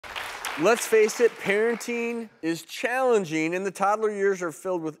Let's face it, parenting is challenging, and the toddler years are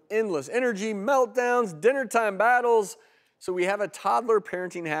filled with endless energy, meltdowns, dinner time battles. So we have a toddler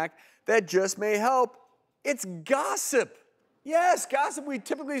parenting hack that just may help. It's gossip. Yes, gossip, we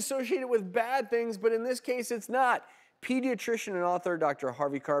typically associate it with bad things, but in this case, it's not. Pediatrician and author Dr.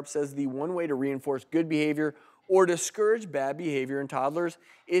 Harvey Karp says the one way to reinforce good behavior or discourage bad behavior in toddlers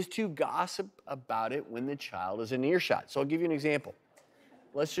is to gossip about it when the child is in earshot. So I'll give you an example.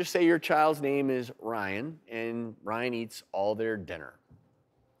 Let's just say your child's name is Ryan, and Ryan eats all their dinner.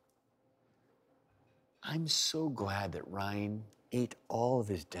 I'm so glad that Ryan ate all of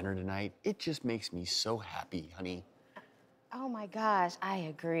his dinner tonight. It just makes me so happy, honey. Oh my gosh, I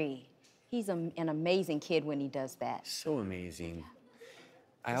agree. He's an amazing kid when he does that. So amazing.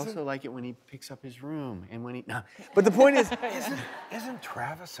 I also like it when he picks up his room and when he, no. But the point is, Isn't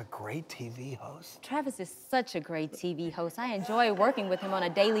Travis a great TV host? Travis is such a great TV host. I enjoy working with him on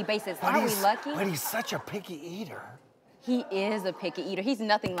a daily basis. Aren't we lucky? But he's such a picky eater. He is a picky eater. He's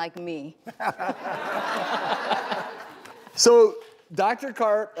nothing like me. So Dr.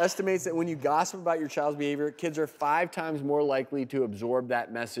 Karp estimates that when you gossip about your child's behavior, kids are 5 times more likely to absorb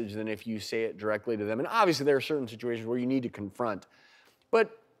that message than if you say it directly to them. And obviously there are certain situations where you need to confront.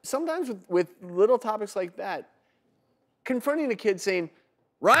 But sometimes with little topics like that, confronting a kid saying,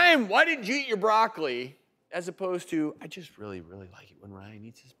 Ryan, why didn't you eat your broccoli? As opposed to, I just really, really like it when Ryan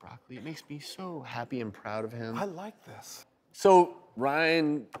eats his broccoli. It makes me so happy and proud of him. I like this. So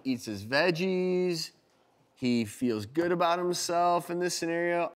Ryan eats his veggies. He feels good about himself in this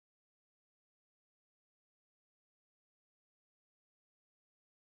scenario.